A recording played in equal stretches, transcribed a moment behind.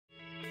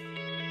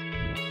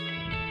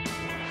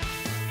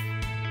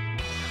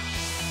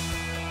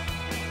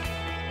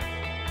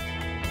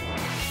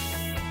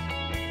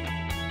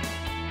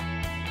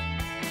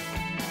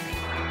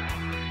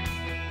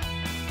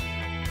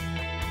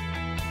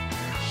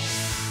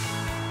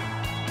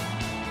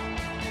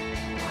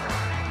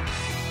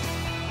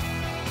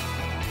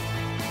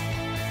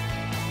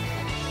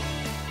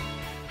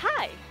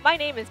My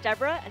name is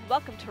Deborah, and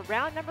welcome to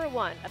round number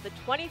 1 of the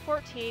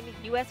 2014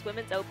 U.S.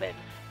 Women's Open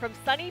from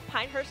sunny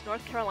Pinehurst,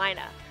 North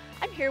Carolina.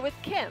 I'm here with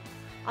Kim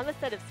on the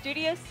set of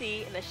Studio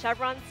C in the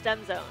Chevron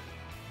STEM Zone.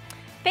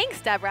 Thanks,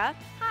 Deborah.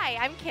 Hi,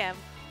 I'm Kim.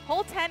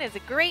 Hole 10 is a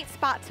great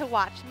spot to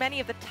watch many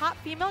of the top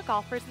female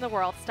golfers in the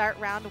world start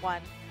round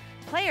 1.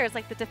 Players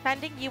like the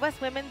defending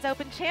U.S. Women's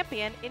Open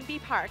champion,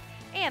 Inbee Park,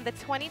 and the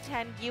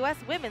 2010 U.S.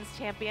 Women's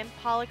champion,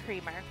 Paula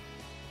Creamer.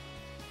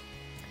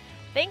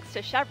 Thanks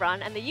to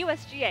Chevron and the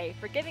USGA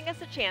for giving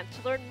us a chance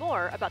to learn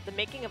more about the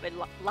making of a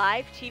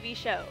live TV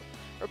show.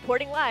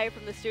 Reporting live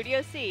from the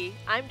Studio C,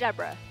 I'm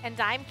Deborah. And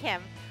I'm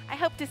Kim. I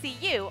hope to see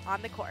you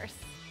on the course.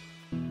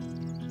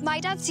 My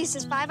dad sees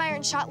his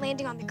 5-iron shot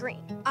landing on the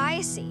green.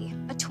 I see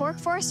a torque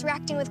force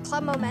reacting with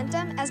club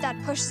momentum as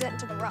Dad pushes it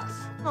into the rough.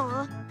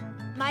 Aw.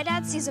 My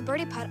dad sees a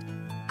birdie putt.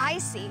 I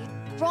see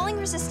rolling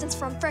resistance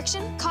from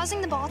friction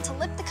causing the ball to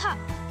lip the cup.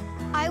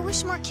 I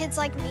wish more kids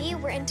like me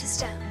were into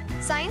STEM.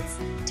 Science,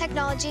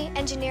 technology,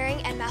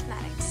 engineering, and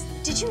mathematics.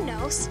 Did you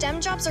know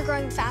STEM jobs are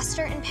growing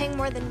faster and paying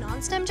more than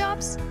non-STEM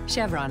jobs?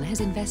 Chevron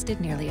has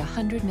invested nearly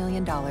 $100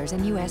 million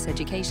in U.S.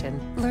 education.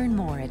 Learn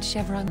more at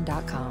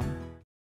chevron.com.